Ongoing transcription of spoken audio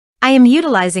I am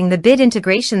utilizing the Bit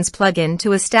Integrations plugin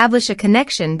to establish a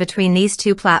connection between these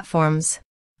two platforms.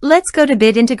 Let's go to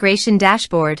Bit Integration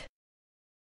Dashboard.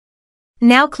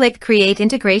 Now click Create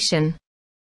Integration.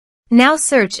 Now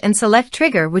search and select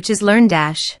Trigger, which is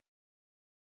LearnDash.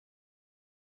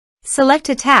 Select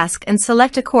a task and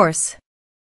select a course.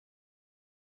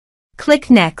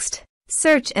 Click Next.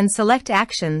 Search and select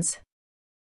Actions.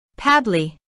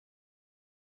 Pabbly.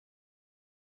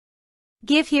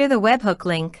 Give here the webhook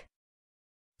link.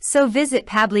 So visit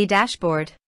Pabbly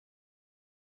dashboard.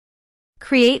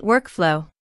 Create workflow.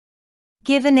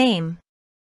 Give a name.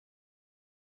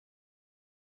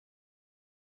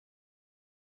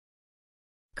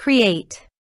 Create.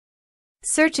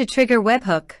 Search a trigger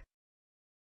webhook.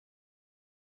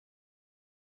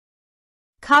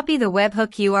 Copy the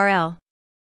webhook URL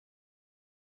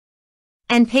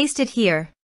and paste it here.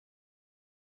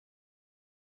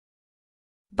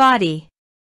 Body.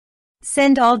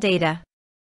 Send all data.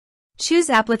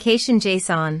 Choose Application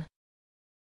JSON.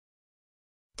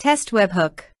 Test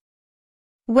webhook.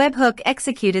 Webhook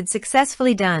executed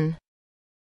successfully. Done.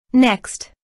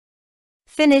 Next.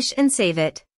 Finish and save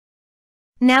it.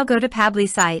 Now go to Pabbly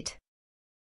site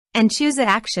and choose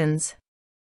Actions.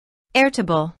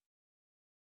 Airtable.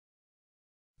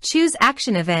 Choose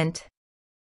Action Event.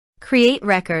 Create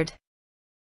record.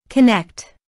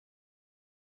 Connect.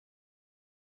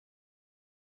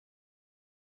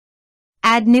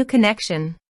 Add new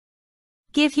connection.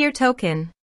 Give here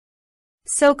token.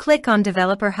 So click on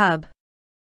Developer Hub.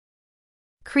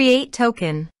 Create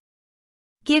token.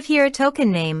 Give here a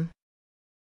token name.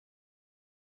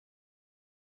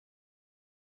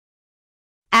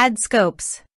 Add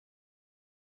scopes.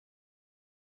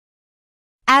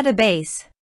 Add a base.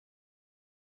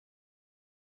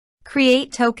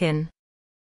 Create token.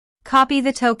 Copy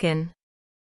the token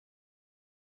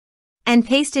and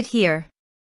paste it here.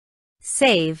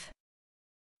 Save.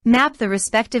 Map the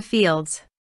respective fields.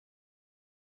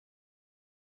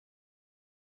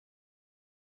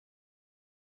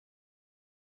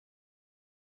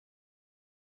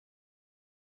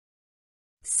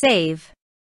 Save.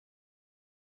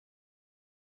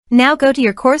 Now go to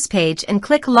your course page and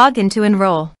click Login to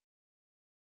enroll.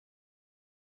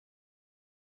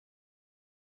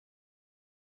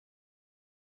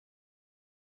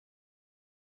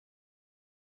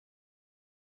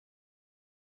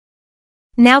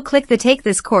 Now click the Take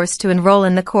this course to enroll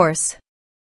in the course.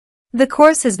 The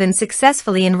course has been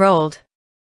successfully enrolled.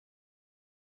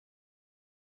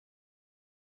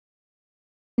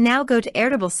 Now go to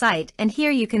Airtable site and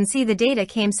here you can see the data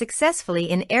came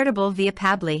successfully in Airtable via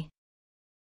Pabbly.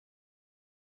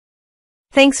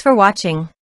 Thanks for watching.